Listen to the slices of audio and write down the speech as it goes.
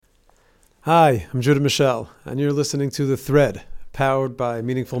Hi, I'm Judah Michel, and you're listening to The Thread, powered by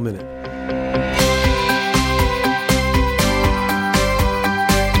Meaningful Minute.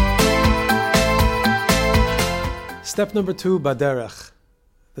 Step number 2, Baderech.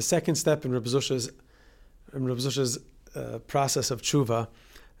 The second step in Reb Zusha's process of tshuva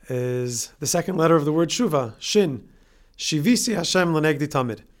is the second letter of the word tshuva, Shin. Shivisi Hashem l'negdi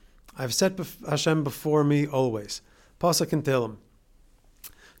tamid. I've set Hashem before me always. Pasuk in Tehillim.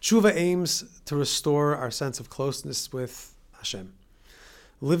 Tshuva aims to restore our sense of closeness with Hashem.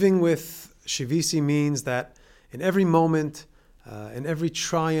 Living with Shivisi means that in every moment, in every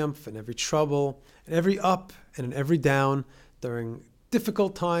triumph, in every trouble, in every up and in every down, during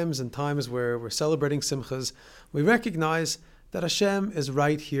difficult times and times where we're celebrating simchas, we recognize that Hashem is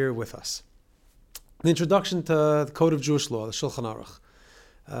right here with us. The introduction to the Code of Jewish Law, the Shulchan Aruch,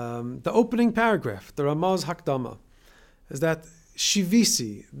 the opening paragraph, the Ramaz Hakdama, is that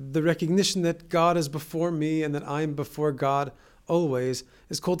Shivisi, the recognition that God is before me and that I am before God always,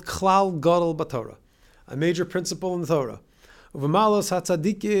 is called Klal Gadol B'Torah, a major principle in the Torah. Uvamalos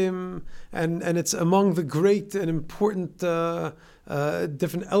HaTzadikim, and it's among the great and important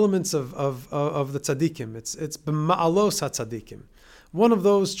different elements of the tzadikim. It's b'ma'alos HaTzadikim. One of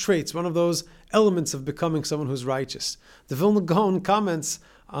those traits, one of those elements of becoming someone who's righteous. The Vilna Gaon comments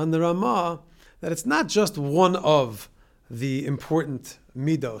on the Ramah that it's not just one of the important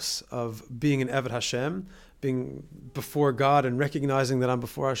midos of being an Eved Hashem, being before God and recognizing that I'm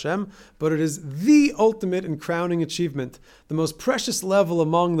before Hashem, but it is the ultimate and crowning achievement, the most precious level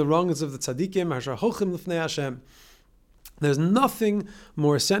among the rungs of the tzaddikim, Hasher Hochim Lifnei Hashem. There's nothing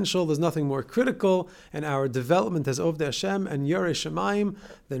more essential, there's nothing more critical in our development as Ovdei Hashem and Yorei Shemaim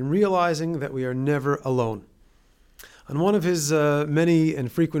than realizing that we are never alone. On one of his many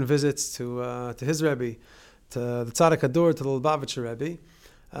and frequent visits to his Rebbe, to the Tzaddik Ador, to the Lubavitcher Rebbe,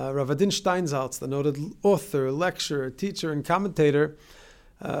 Rav Adin Steinsaltz, the noted author, lecturer, teacher, and commentator,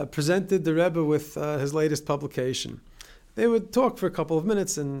 presented the Rebbe with his latest publication. They would talk for a couple of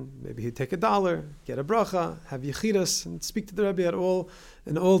minutes, and maybe he'd take $1, get a bracha, have yichidas, and speak to the Rebbe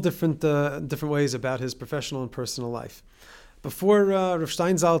in all different ways about his professional and personal life. Before Rav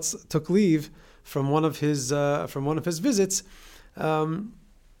Steinsaltz took leave from one of his visits,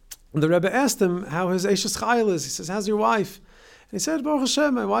 the Rebbe asked him how his Eishes Chayil is. He says, "How's your wife?" And he said, "Baruch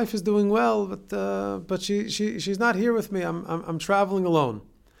Hashem, my wife is doing well, but she's not here with me. I'm traveling alone."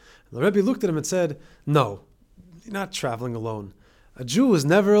 And the Rebbe looked at him and said, "No, you're not traveling alone. A Jew is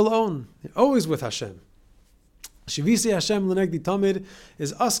never alone. You're always with Hashem." Shivisi Hashem l'negdi tamid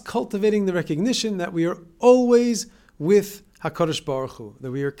is us cultivating the recognition that we are always with HaKadosh Baruch Hu,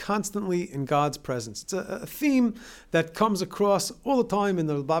 that we are constantly in God's presence. It's a theme that comes across all the time in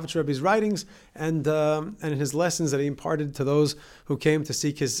the Lubavitcher Rebbe's writings and in his lessons that he imparted to those who came to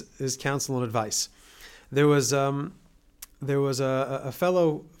seek his counsel and advice. There was a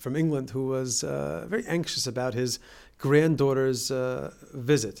fellow from England who was very anxious about his granddaughter's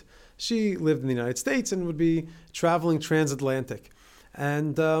visit. She lived in the United States and would be traveling transatlantic.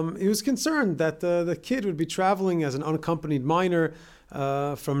 And he was concerned that the kid would be traveling as an unaccompanied minor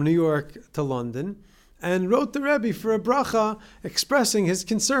from New York to London, and wrote the Rebbe for a bracha expressing his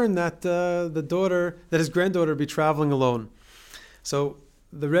concern that his granddaughter be traveling alone. So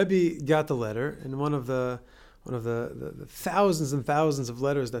the Rebbe got the letter, and one of the thousands and thousands of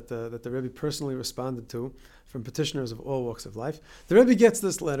letters that the Rebbe personally responded to from petitioners of all walks of life. The Rebbe gets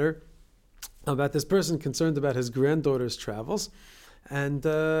this letter about this person concerned about his granddaughter's travels. And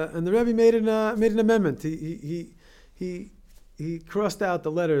the Rebbe made an amendment. He crossed out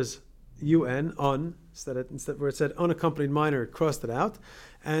the letters un instead where it said unaccompanied minor, crossed it out,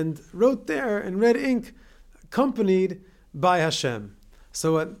 and wrote there in red ink, accompanied by Hashem.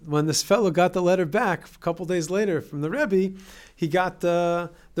 So when this fellow got the letter back a couple days later from the Rebbe, he got the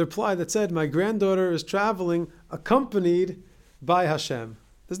reply that said, "My granddaughter is traveling accompanied by Hashem."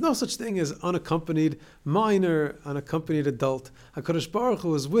 There's no such thing as unaccompanied minor, unaccompanied adult. HaKadosh Baruch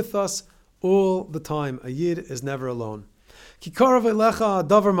Hu is with us all the time. A Yid is never alone. Kikarav elecha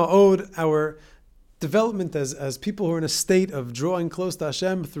davar ma'od, our development as people who are in a state of drawing close to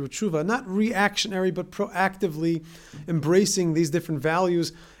Hashem through tshuva, not reactionary, but proactively embracing these different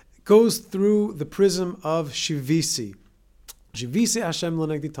values, goes through the prism of Shivisi. Shivisi Hashem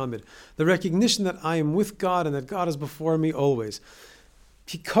l'negdi tamid. The recognition that I am with God and that God is before me always.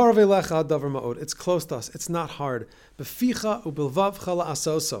 It's close to us. It's not hard. In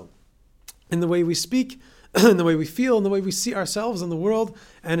the way we speak, in the way we feel, in the way we see ourselves in the world,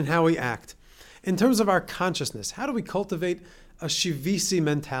 and in how we act. In terms of our consciousness, how do we cultivate a Shivisi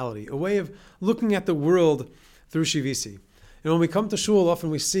mentality, a way of looking at the world through Shivisi? And when we come to shul, often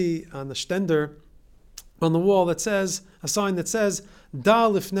we see on the stender, on the wall, that says, a sign that says, Da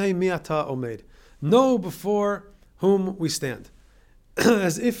lifnei mi ata omed. Know before whom we stand.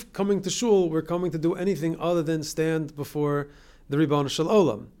 As if coming to shul, we're coming to do anything other than stand before the Ribbon Shel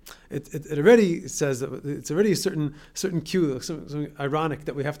Olam. It already says that it's already a certain cue, something ironic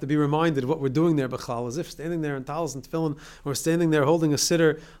that we have to be reminded of what we're doing there, B'chal, as if standing there in talis and tefillin, or standing there holding a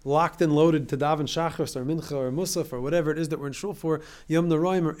siddur locked and loaded to daven shachris or mincha or musaf or whatever it is that we're in shul for, Yom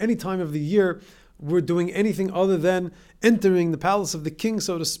Naraim, or any time of the year, we're doing anything other than entering the palace of the king,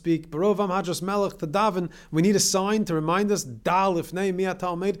 so to speak. Barovam Hadras Melech to daven. We need a sign to remind us, Da lifnei mi ata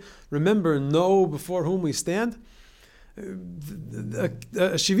omed. Remember, know before whom we stand. A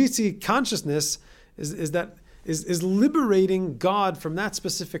Shivisi consciousness is liberating God from that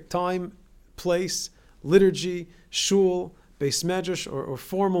specific time, place, liturgy, shul, beis medrash, or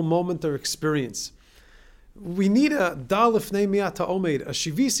formal moment or experience. We need a Da lifnei mi ata omed, a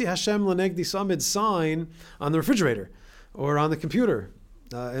Shivisi Hashem lenegdi samid sign on the refrigerator or on the computer.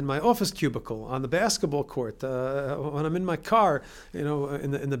 In my office cubicle, on the basketball court, when I'm in my car,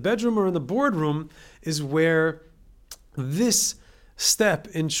 in the bedroom or in the boardroom, is where this step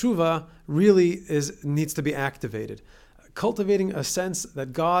in tshuva really needs to be activated. Cultivating a sense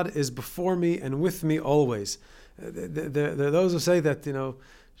that God is before me and with me always. There are those who say that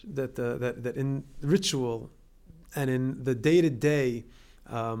that in ritual and in the day-to-day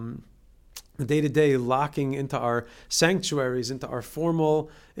locking into our sanctuaries, into our formal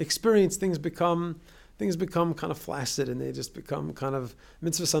experience, things become kind of flaccid, and they just become kind of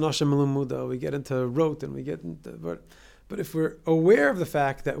mitzvah sanashim melumuda. We get into rote, and we get into but if we're aware of the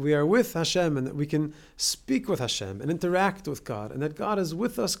fact that we are with Hashem and that we can speak with Hashem and interact with God, and that God is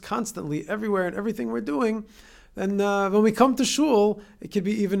with us constantly everywhere and everything we're doing, then when we come to shul, it could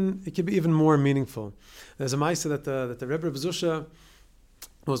be even more meaningful. There's a ma'aseh that the Rebbe of Zusha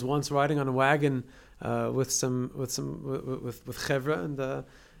was once riding on a wagon with chevra,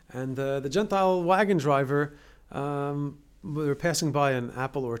 and the Gentile wagon driver, we were passing by an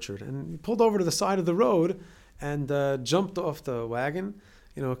apple orchard, and he pulled over to the side of the road and jumped off the wagon,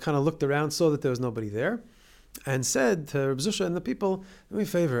 kind of looked around, saw that there was nobody there, and said to Reb Zusha and the people, "Do me a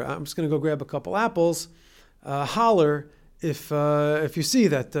favor, I'm just going to go grab a couple apples. Holler if you see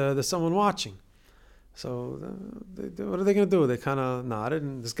that there's someone watching." So what are they going to do? They kind of nodded,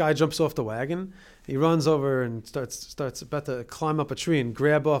 and this guy jumps off the wagon. He runs over and starts about to climb up a tree and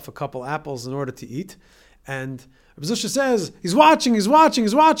grab off a couple apples in order to eat. And Reb Zusha says, he's watching.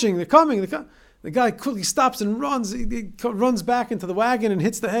 They're coming. The guy quickly stops and runs. He runs back into the wagon and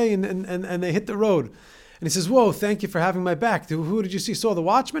hits the hay, and they hit the road. And he says, "Whoa, thank you for having my back. Who did you see? Saw the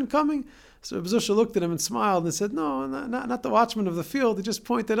watchman coming?" So Reb Zusha looked at him and smiled and said, "No, not the watchman of the field." He just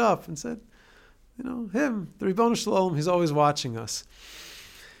pointed up and said, him, the Ribono Shel Olam, he's always watching us.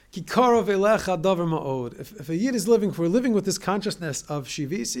 Ki karov elecha davar ma'od. If a Yid is living, if we're living with this consciousness of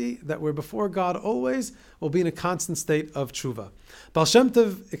Shivisi, that we're before God always, we'll be in a constant state of tshuva. Baal Shem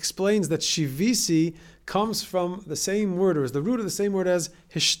Tov explains that Shivisi comes from the same word, or is the root of the same word as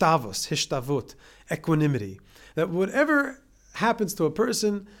hishtavut, equanimity. That whatever happens to a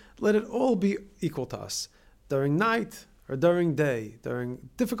person, let it all be equal to us. During night or during day, during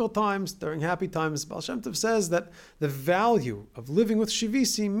difficult times, during happy times, Baal Shem Tov says that the value of living with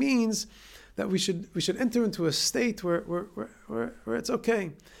Shivisi means that we should enter into a state where it's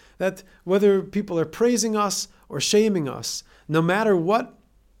okay. That whether people are praising us or shaming us, no matter what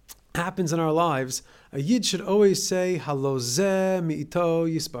happens in our lives, a Yid should always say, Halo zeh mi'ito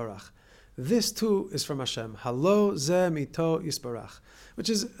yisbarach. This too is from Hashem. Halo zeh mi'ito yisbarach. Which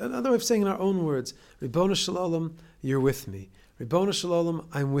is another way of saying in our own words, Ribono Shel Olam, you're with me. Ribono Shel Olam,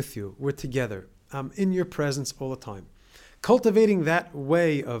 I'm with you. We're together. I'm in your presence all the time. Cultivating that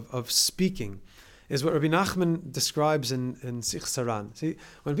way of speaking is what Rabbi Nachman describes in Sich Saran. See,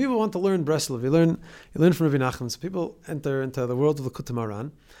 when people want to learn Breslov, you learn from Rabbi Nachman. So people enter into the world of the Likutei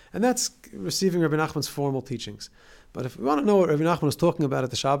Moharan, and that's receiving Rabbi Nachman's formal teachings. But if we want to know what Rabbi Nachman was talking about at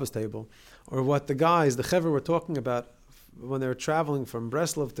the Shabbos table, or what the Chevra were talking about when they were traveling from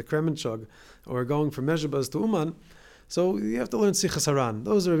Breslov to Kremenchug, or going from Mezhebaz to Uman, so you have to learn Sichas Haran.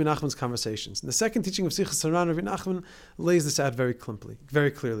 Those are Rabbi Nachman's conversations. And the second teaching of Sichas Haran, Rabbi Nachman lays this out very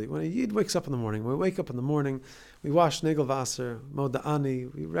clearly. When a Yid wakes up in the morning, we wake up in the morning, we wash Negel Wasser,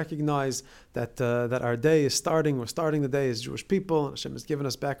 Moda'ani, we recognize that our day is starting. We're starting the day as Jewish people, and Hashem has given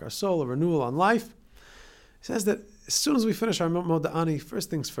us back our soul, a renewal on life. He says that as soon as we finish our Moda'ani, first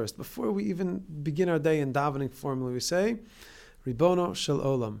things first, before we even begin our day in davening formally, we say, Ribono Shel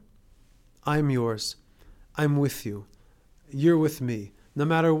Olam, I'm yours, I'm with you, you're with me. No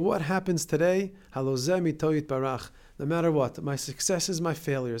matter what happens today, halozeh mito yitbarach. No matter what, my successes, my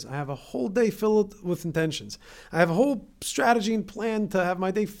failures, I have a whole day filled with intentions. I have a whole strategy and plan to have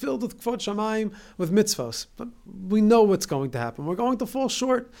my day filled with kvod shamayim, with mitzvos. But we know what's going to happen. We're going to fall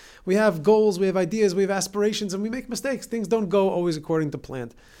short. We have goals, we have ideas, we have aspirations, and we make mistakes. Things don't go always according to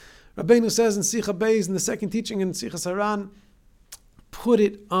plan. Rabbeinu says in Sicha Beis, in the second teaching in Sichas Haran, put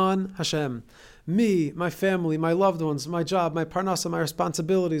it on Hashem. Me, my family, my loved ones, my job, my parnasa, my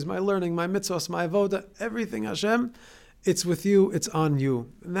responsibilities, my learning, my mitzvahs, my avoda, everything Hashem, it's with you, it's on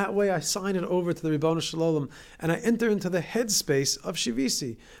you. And that way I sign it over to the Ribbono Shel Olam, and I enter into the headspace of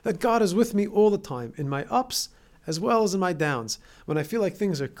Shivisi, that God is with me all the time, in my ups as well as in my downs. When I feel like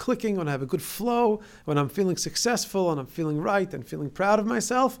things are clicking, when I have a good flow, when I'm feeling successful and I'm feeling right and feeling proud of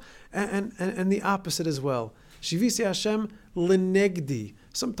myself, and the opposite as well. Shivisi Hashem lenegdi.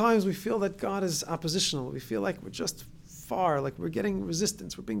 Sometimes we feel that God is oppositional. We feel like we're just far, like we're getting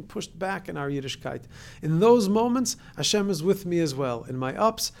resistance. We're being pushed back in our Yiddishkeit. In those moments, Hashem is with me as well, in my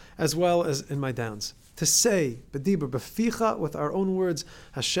ups as well as in my downs. To say, b'dibur, b'ficha, with our own words,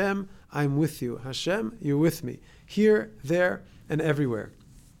 Hashem, I'm with you. Hashem, you're with me. Here, there, and everywhere.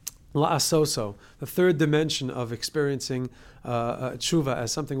 La'asoso, the third dimension of experiencing tshuva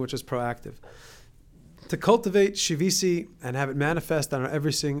as something which is proactive. To cultivate shivisi and have it manifest in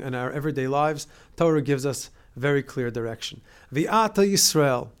our everyday lives, Torah gives us very clear direction. V'ata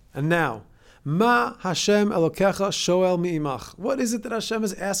Yisrael, and now, Ma Hashem Elokecha Shoel Mi'imach. What is it that Hashem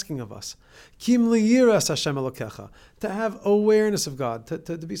is asking of us? Kim liyiras Hashem Elokecha. To have awareness of God,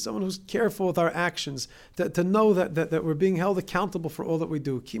 to be someone who's careful with our actions, to know that we're being held accountable for all that we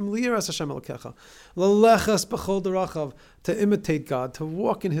do. Kim liyiras Hashem Elokecha. Lalechas b'chol derachav. To imitate God, to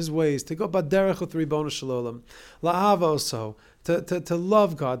walk in His ways, to go baderech with Ribbono Shel Olam. La'ava also. To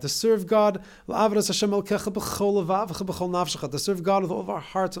love God, to serve God, to serve God with all of our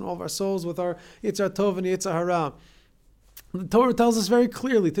hearts and all of our souls, with our Yitzhar Tov and Yitzhar Hara. The Torah tells us very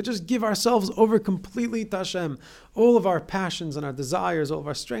clearly to just give ourselves over completely to Hashem, all of our passions and our desires, all of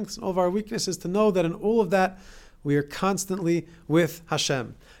our strengths and all of our weaknesses, to know that in all of that we are constantly with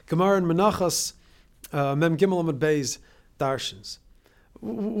Hashem. Gemara in Menachos, Mem Gimel Amud Beis, Darshans.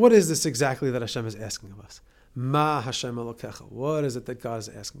 What is this exactly that Hashem is asking of us? Ma Hashem Elokecha. What is it that God is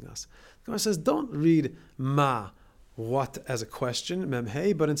asking us? God says, don't read Ma, what, as a question, Mem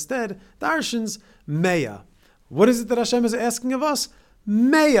Hey, but instead, Darshans, Meya. What is it that Hashem is asking of us?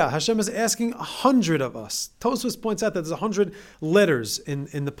 Meya. Hashem is asking 100 of us. Tosfos points out that there's 100 letters in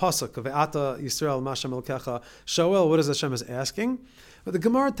the pasuk of Ata Yisrael, Ma Hashem Elokecha, Shoel. What is Hashem is asking? But the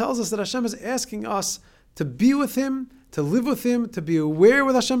Gemara tells us that Hashem is asking us to be with Him, to live with Him, to be aware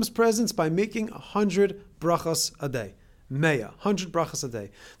with Hashem's presence by making 100 brachas a day. Meya, 100 brachas a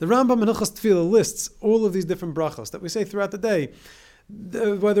day. The Rambam in Hilchos Tefillah lists all of these different brachas that we say throughout the day,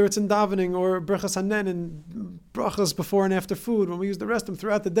 whether it's in davening or brachas hanen and brachas before and after food. When we use the restroom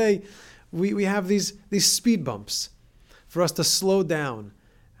throughout the day, we have these speed bumps for us to slow down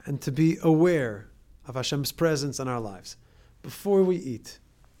and to be aware of Hashem's presence in our lives. Before we eat,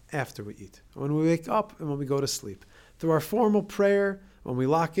 after we eat, when we wake up and when we go to sleep. Through our formal prayer, when we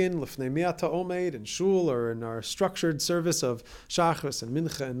lock in Lifnei Miata Omeid in Shul or in our structured service of Shachris and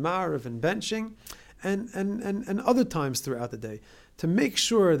Mincha and Ma'ariv and benching, and other times throughout the day, to make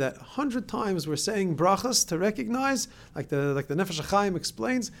sure that 100 times we're saying brachas, to recognize, like the Nefesh HaChaim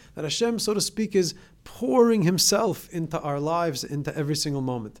explains, that Hashem, so to speak, is pouring Himself into our lives, into every single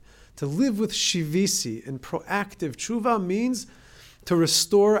moment. To live with shivisi and proactive tshuva means to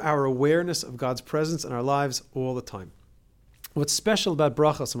restore our awareness of God's presence in our lives all the time. What's special about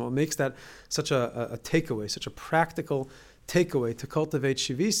brachas and what makes that such a takeaway, such a practical takeaway to cultivate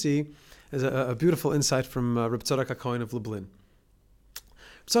shivisi is a beautiful insight from Reb Tzadok HaKohen of Lublin.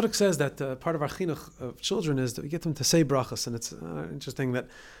 Reb Tzadok says that part of our chinuch of children is that we get them to say brachas, and it's interesting that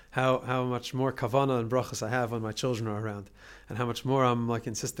how much more kavana and brachas I have when my children are around, and how much more I'm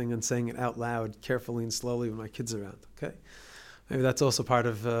insisting on saying it out loud, carefully and slowly when my kids are around. Okay. Maybe that's also part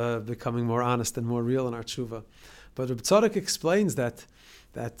of becoming more honest and more real in our tshuva. But Reb Tzadok explains that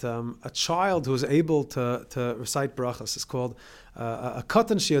a child who is able to recite brachas is called a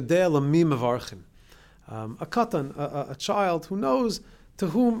katan sheyodeh lamim mevarchin. A katan, a child who knows to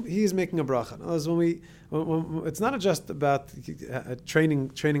whom he is making a bracha. When it's not just about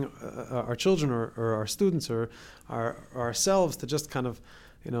training our children or our students or ourselves to just kind of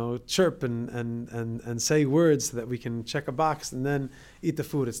chirp and say words so that we can check a box and then eat the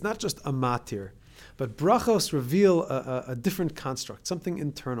food. It's not just a matir. But brachos reveal a different construct, something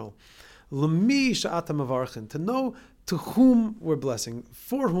internal. L'mi sha'ata mavarchin, to know to whom we're blessing,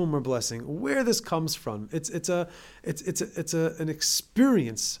 for whom we're blessing, where this comes from. It's an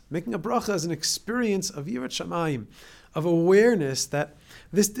experience. Making a bracha is an experience of Yirat Shamayim, of awareness that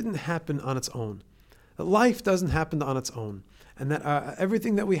this didn't happen on its own. That life doesn't happen on its own. And that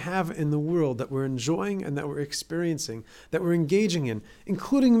everything that we have in the world that we're enjoying and that we're experiencing, that we're engaging in,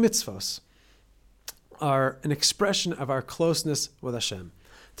 including mitzvahs, are an expression of our closeness with Hashem.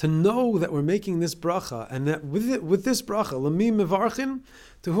 To know that we're making this bracha, and that with this bracha, Lamim Mevarchin,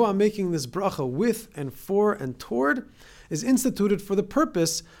 to who I'm making this bracha with and for and toward, is instituted for the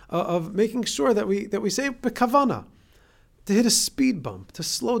purpose of making sure that we say bekavana, to hit a speed bump, to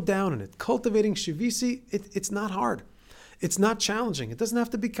slow down in it. Cultivating shivisi, it's not hard. It's not challenging. It doesn't have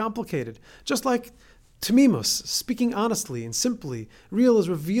to be complicated. Just like Tamimus, speaking honestly and simply, real is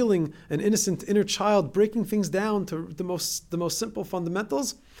revealing an innocent inner child, breaking things down to the most simple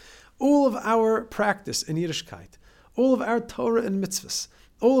fundamentals. All of our practice in Yiddishkeit, all of our Torah and mitzvahs,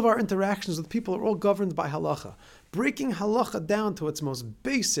 all of our interactions with people are all governed by halacha. Breaking halacha down to its most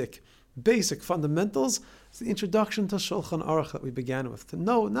basic fundamentals is the introduction to Shulchan Aruch that we began with. To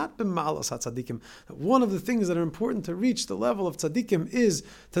know, not b'malas hatzadikim, that one of the things that are important to reach the level of tzadikim is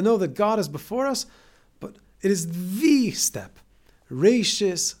to know that God is before us, but it is the step.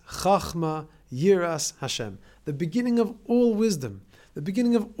 Reishis, Chachma, Yiras, Hashem. The beginning of all wisdom, the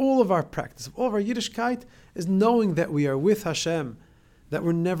beginning of all of our practice, of all of our Yiddishkeit, is knowing that we are with Hashem, that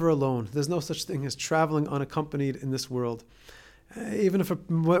we're never alone. There's no such thing as traveling unaccompanied in this world. Even if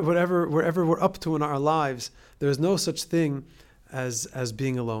wherever we're up to in our lives, there is no such thing as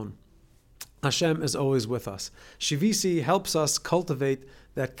being alone. Hashem is always with us. Shivisi helps us cultivate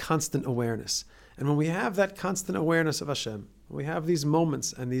that constant awareness. And when we have that constant awareness of Hashem, we have these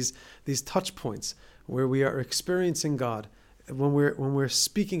moments and these touch points where we are experiencing God, when we're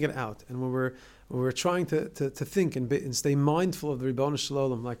speaking it out, and when we're trying to think and stay mindful of the Ribono Shel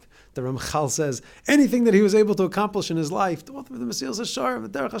Olam, like the Ramchal says, anything that he was able to accomplish in his life, the Mesilas Yesharim,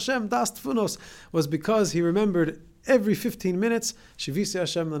 the Derech Hashem, Das Tfunos, was because he remembered every 15 minutes, Shivisi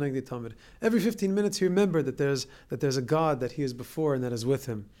Hashem Lanegdi Tamid. Every 15 minutes he remembered that there's a God that he is before and that is with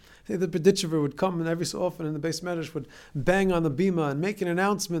him. The Berditchever would come, and every so often in the Beis Medrash would bang on the bima and make an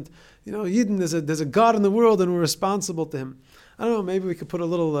announcement. Yidden, there's a God in the world, and we're responsible to him. I don't know. Maybe we could put a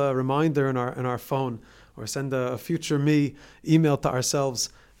little reminder in our phone, or send a future me email to ourselves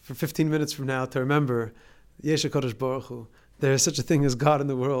for 15 minutes from now to remember Yesh HaKadosh Baruch Hu. There is such a thing as God in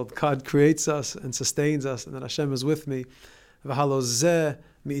the world. God creates us and sustains us, and that Hashem is with me. V'halo zeh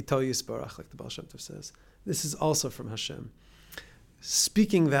mi'ito yisbarach, like the Baal Shem Tov says. This is also from Hashem.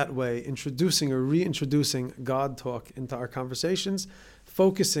 Speaking that way, introducing or reintroducing God talk into our conversations,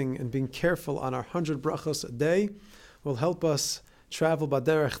 focusing and being careful on our 100 brachos a day, will help us travel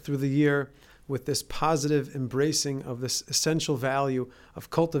baderech through the year with this positive embracing of this essential value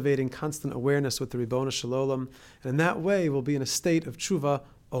of cultivating constant awareness with the Ribono Shel Olam. And in that way, we'll be in a state of tshuva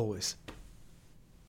always.